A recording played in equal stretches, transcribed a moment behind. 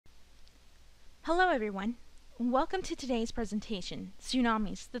Hello everyone. Welcome to today's presentation,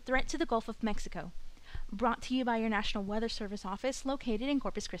 Tsunamis, the Threat to the Gulf of Mexico, brought to you by your National Weather Service office located in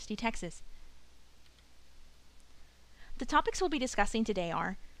Corpus Christi, Texas. The topics we'll be discussing today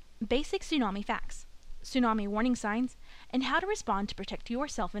are basic tsunami facts, tsunami warning signs, and how to respond to protect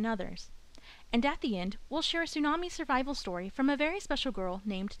yourself and others. And at the end, we'll share a tsunami survival story from a very special girl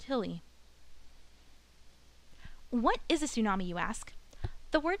named Tilly. What is a tsunami, you ask?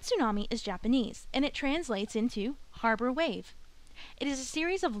 The word tsunami is Japanese, and it translates into harbor wave. It is a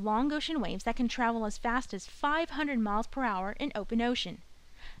series of long ocean waves that can travel as fast as 500 miles per hour in open ocean.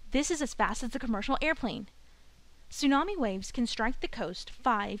 This is as fast as a commercial airplane. Tsunami waves can strike the coast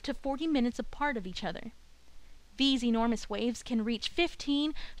 5 to 40 minutes apart of each other. These enormous waves can reach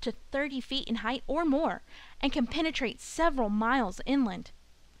 15 to 30 feet in height or more, and can penetrate several miles inland.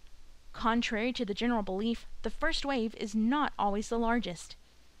 Contrary to the general belief, the first wave is not always the largest.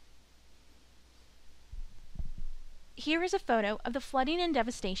 Here is a photo of the flooding and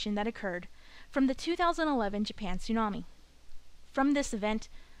devastation that occurred from the 2011 Japan tsunami. From this event,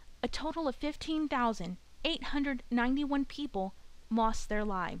 a total of 15,891 people lost their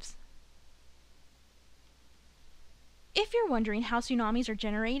lives. If you're wondering how tsunamis are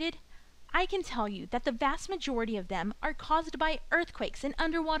generated, I can tell you that the vast majority of them are caused by earthquakes and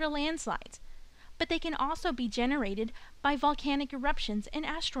underwater landslides, but they can also be generated by volcanic eruptions and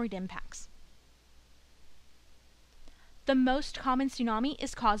asteroid impacts. The most common tsunami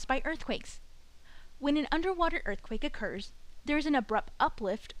is caused by earthquakes. When an underwater earthquake occurs, there is an abrupt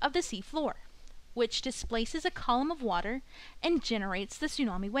uplift of the sea floor, which displaces a column of water and generates the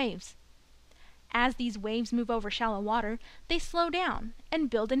tsunami waves. As these waves move over shallow water, they slow down and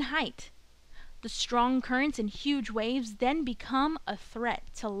build in height. The strong currents and huge waves then become a threat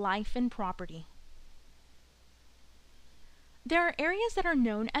to life and property. There are areas that are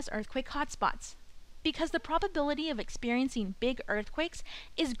known as earthquake hotspots, because the probability of experiencing big earthquakes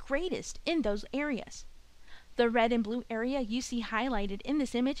is greatest in those areas. The red and blue area you see highlighted in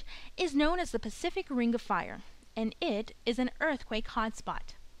this image is known as the Pacific Ring of Fire, and it is an earthquake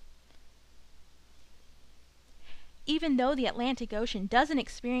hotspot. Even though the Atlantic Ocean doesn't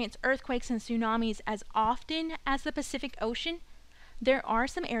experience earthquakes and tsunamis as often as the Pacific Ocean, there are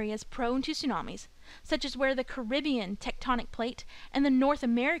some areas prone to tsunamis, such as where the Caribbean tectonic plate and the North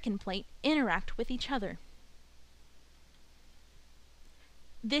American plate interact with each other.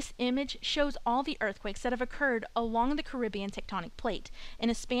 This image shows all the earthquakes that have occurred along the Caribbean tectonic plate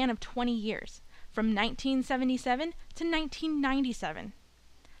in a span of 20 years, from 1977 to 1997.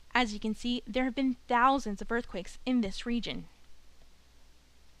 As you can see, there have been thousands of earthquakes in this region.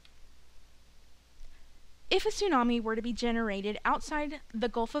 If a tsunami were to be generated outside the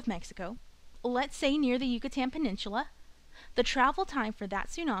Gulf of Mexico, let's say near the Yucatan Peninsula, the travel time for that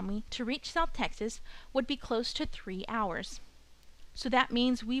tsunami to reach South Texas would be close to 3 hours. So that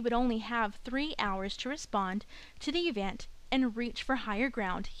means we would only have 3 hours to respond to the event and reach for higher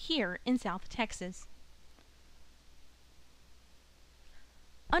ground here in South Texas.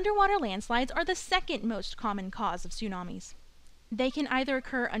 Underwater landslides are the second most common cause of tsunamis. They can either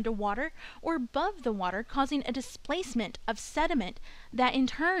occur underwater or above the water, causing a displacement of sediment that in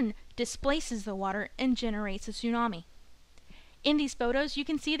turn displaces the water and generates a tsunami. In these photos, you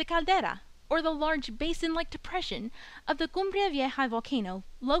can see the caldera, or the large basin-like depression of the Cumbre Vieja volcano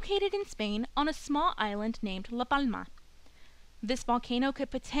located in Spain on a small island named La Palma. This volcano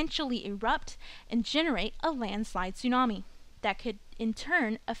could potentially erupt and generate a landslide tsunami that could in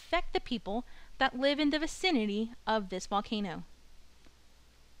turn affect the people that live in the vicinity of this volcano.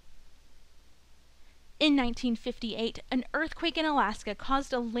 In 1958, an earthquake in Alaska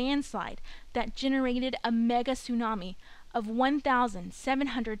caused a landslide that generated a mega tsunami of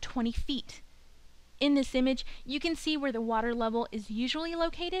 1,720 feet. In this image, you can see where the water level is usually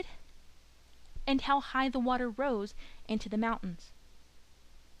located and how high the water rose into the mountains.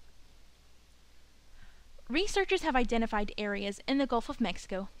 Researchers have identified areas in the Gulf of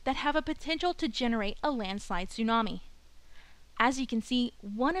Mexico that have a potential to generate a landslide tsunami. As you can see,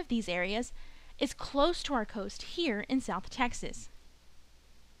 one of these areas is close to our coast here in South Texas.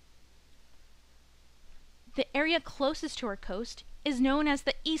 The area closest to our coast is known as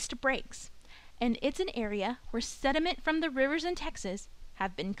the East Breaks, and it's an area where sediment from the rivers in Texas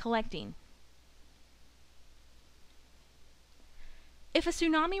have been collecting. If a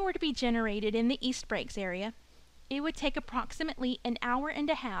tsunami were to be generated in the East Breaks area, it would take approximately an hour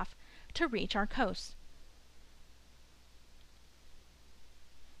and a half to reach our coast.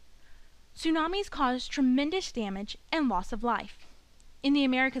 Tsunamis cause tremendous damage and loss of life. In the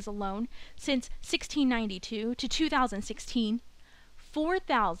Americas alone, since 1692 to 2016,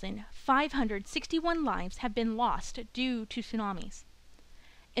 4,561 lives have been lost due to tsunamis.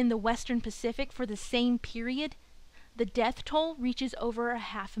 In the Western Pacific for the same period, the death toll reaches over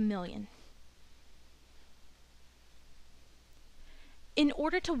 500,000. In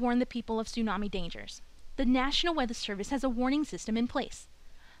order to warn the people of tsunami dangers, the National Weather Service has a warning system in place.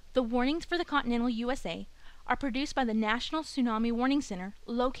 The warnings for the continental USA are produced by the National Tsunami Warning Center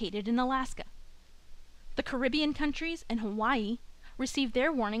located in Alaska. The Caribbean countries and Hawaii receive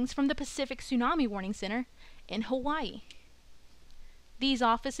their warnings from the Pacific Tsunami Warning Center in Hawaii. These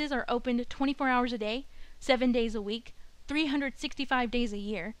offices are opened 24 hours a day, 7 days a week, 365 days a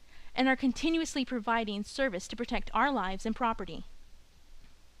year, and are continuously providing service to protect our lives and property.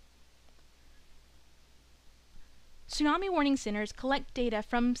 Tsunami warning centers collect data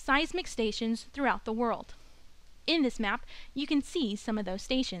from seismic stations throughout the world. In this map, you can see some of those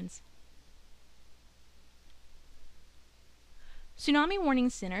stations. Tsunami warning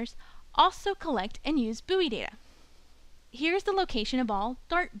centers also collect and use buoy data. Here's the location of all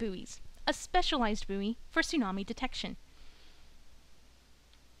DART buoys, a specialized buoy for tsunami detection.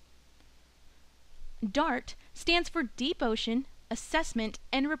 DART stands for Deep Ocean Assessment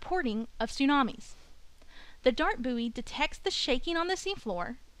and Reporting of Tsunamis. The DART buoy detects the shaking on the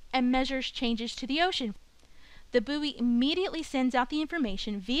seafloor and measures changes to the ocean. The buoy immediately sends out the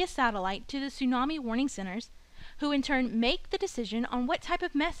information via satellite to the tsunami warning centers, who in turn make the decision on what type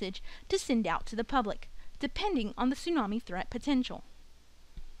of message to send out to the public, depending on the tsunami threat potential.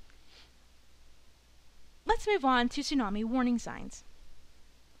 Let's move on to tsunami warning signs.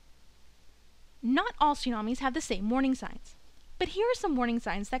 Not all tsunamis have the same warning signs, but here are some warning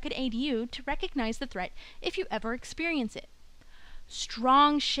signs that could aid you to recognize the threat if you ever experience it.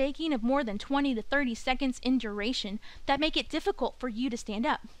 Strong shaking of more than 20 to 30 seconds in duration that make it difficult for you to stand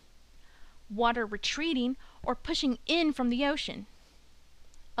up. Water retreating or pushing in from the ocean.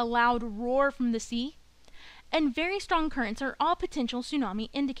 A loud roar from the sea. And very strong currents are all potential tsunami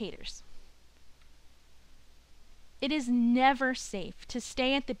indicators. It is never safe to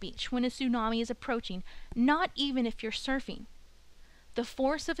stay at the beach when a tsunami is approaching, not even if you're surfing. The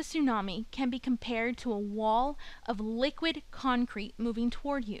force of a tsunami can be compared to a wall of liquid concrete moving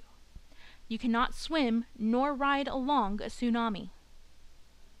toward you. You cannot swim nor ride along a tsunami.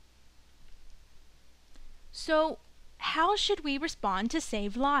 So, how should we respond to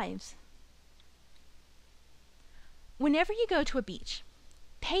save lives? Whenever you go to a beach,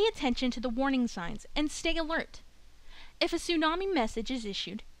 pay attention to the warning signs and stay alert. If a tsunami message is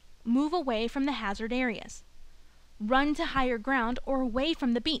issued, move away from the hazard areas. Run to higher ground or away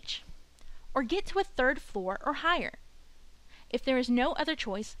from the beach, or get to a 3rd floor or higher. If there is no other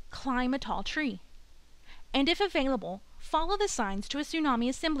choice, climb a tall tree. And if available, follow the signs to a tsunami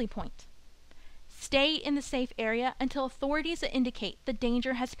assembly point. Stay in the safe area until authorities indicate the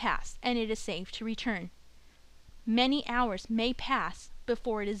danger has passed and it is safe to return. Many hours may pass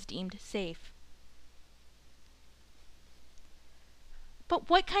before it is deemed safe. But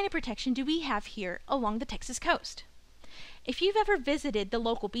what kind of protection do we have here along the Texas coast? If you've ever visited the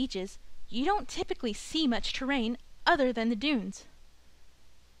local beaches, you don't typically see much terrain other than the dunes.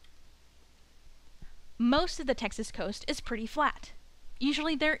 Most of the Texas coast is pretty flat.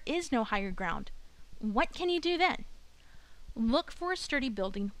 Usually there is no higher ground. What can you do then? Look for a sturdy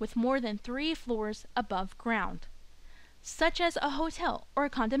building with more than 3 floors above ground, such as a hotel or a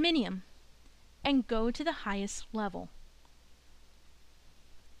condominium, and go to the highest level.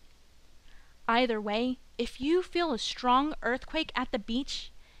 Either way, if you feel a strong earthquake at the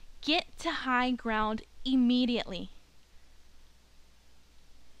beach, get to high ground immediately.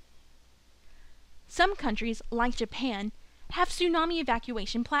 Some countries, like Japan, have tsunami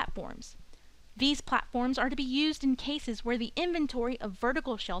evacuation platforms. These platforms are to be used in cases where the inventory of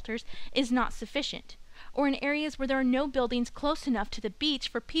vertical shelters is not sufficient, or in areas where there are no buildings close enough to the beach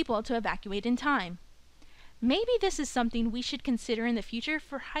for people to evacuate in time. Maybe this is something we should consider in the future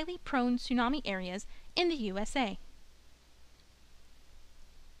for highly prone tsunami areas in the USA.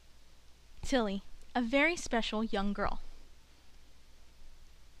 Tilly, a very special young girl.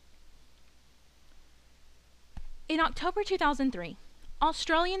 In October 2003,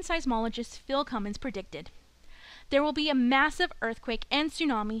 Australian seismologist Phil Cummins predicted there will be a massive earthquake and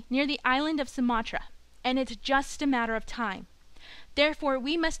tsunami near the island of Sumatra, and it's just a matter of time. Therefore,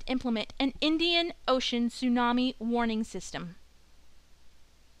 we must implement an Indian Ocean tsunami warning system.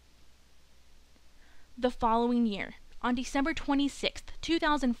 The following year, on December 26,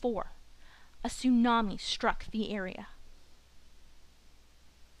 2004, a tsunami struck the area.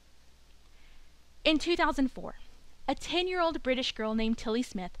 In 2004, a 10-year-old British girl named Tilly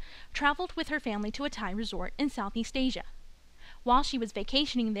Smith traveled with her family to a Thai resort in Southeast Asia. While she was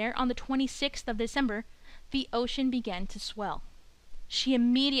vacationing there on the 26th of December, the ocean began to swell. She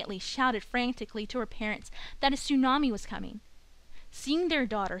immediately shouted frantically to her parents that a tsunami was coming. Seeing their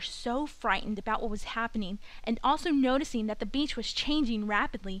daughter so frightened about what was happening and also noticing that the beach was changing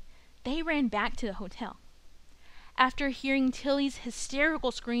rapidly, they ran back to the hotel. After hearing Tilly's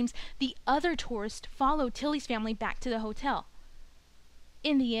hysterical screams, the other tourists followed Tilly's family back to the hotel.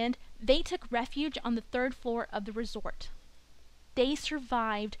 In the end, they took refuge on the 3rd floor of the resort. They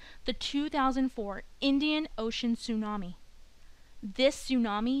survived the 2004 Indian Ocean tsunami. This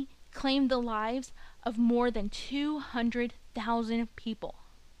tsunami claimed the lives of more than 200,000 people.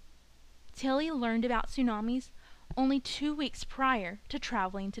 Tilly learned about tsunamis only 2 weeks prior to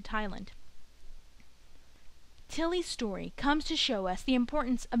traveling to Thailand. Tilly's story comes to show us the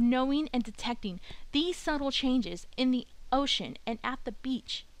importance of knowing and detecting these subtle changes in the ocean and at the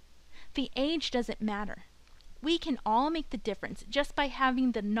beach. The age doesn't matter. We can all make the difference just by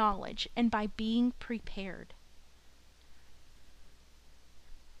having the knowledge and by being prepared.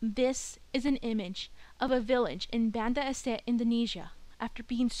 This is an image of a village in Banda Aceh, Indonesia, after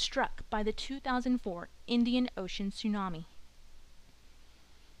being struck by the 2004 Indian Ocean tsunami.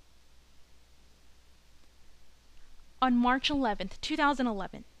 On March 11,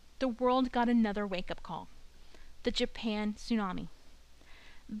 2011, the world got another wake-up call: the Japan tsunami.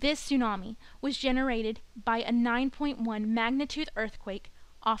 This tsunami was generated by a 9.1 magnitude earthquake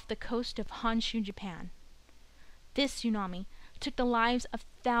off the coast of Honshu, Japan. This tsunami took the lives of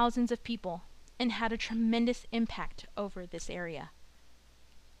thousands of people and had a tremendous impact over this area.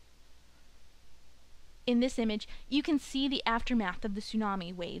 In this image, you can see the aftermath of the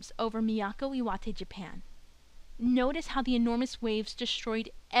tsunami waves over Miyako, Iwate, Japan. Notice how the enormous waves destroyed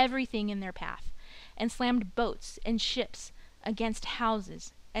everything in their path and slammed boats and ships against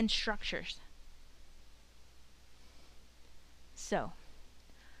houses and structures. So,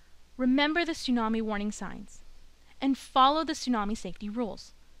 remember the tsunami warning signs and follow the tsunami safety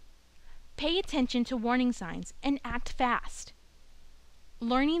rules. Pay attention to warning signs and act fast.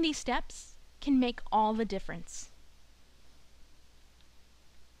 Learning these steps can make all the difference.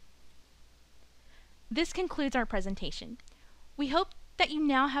 This concludes our presentation. We hope that you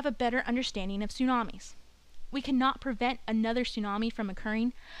now have a better understanding of tsunamis. We cannot prevent another tsunami from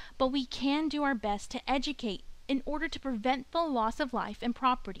occurring, but we can do our best to educate in order to prevent the loss of life and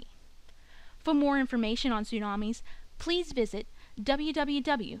property. For more information on tsunamis, please visit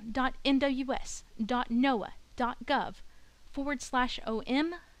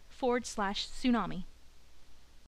www.nws.noaa.gov/om/tsunami.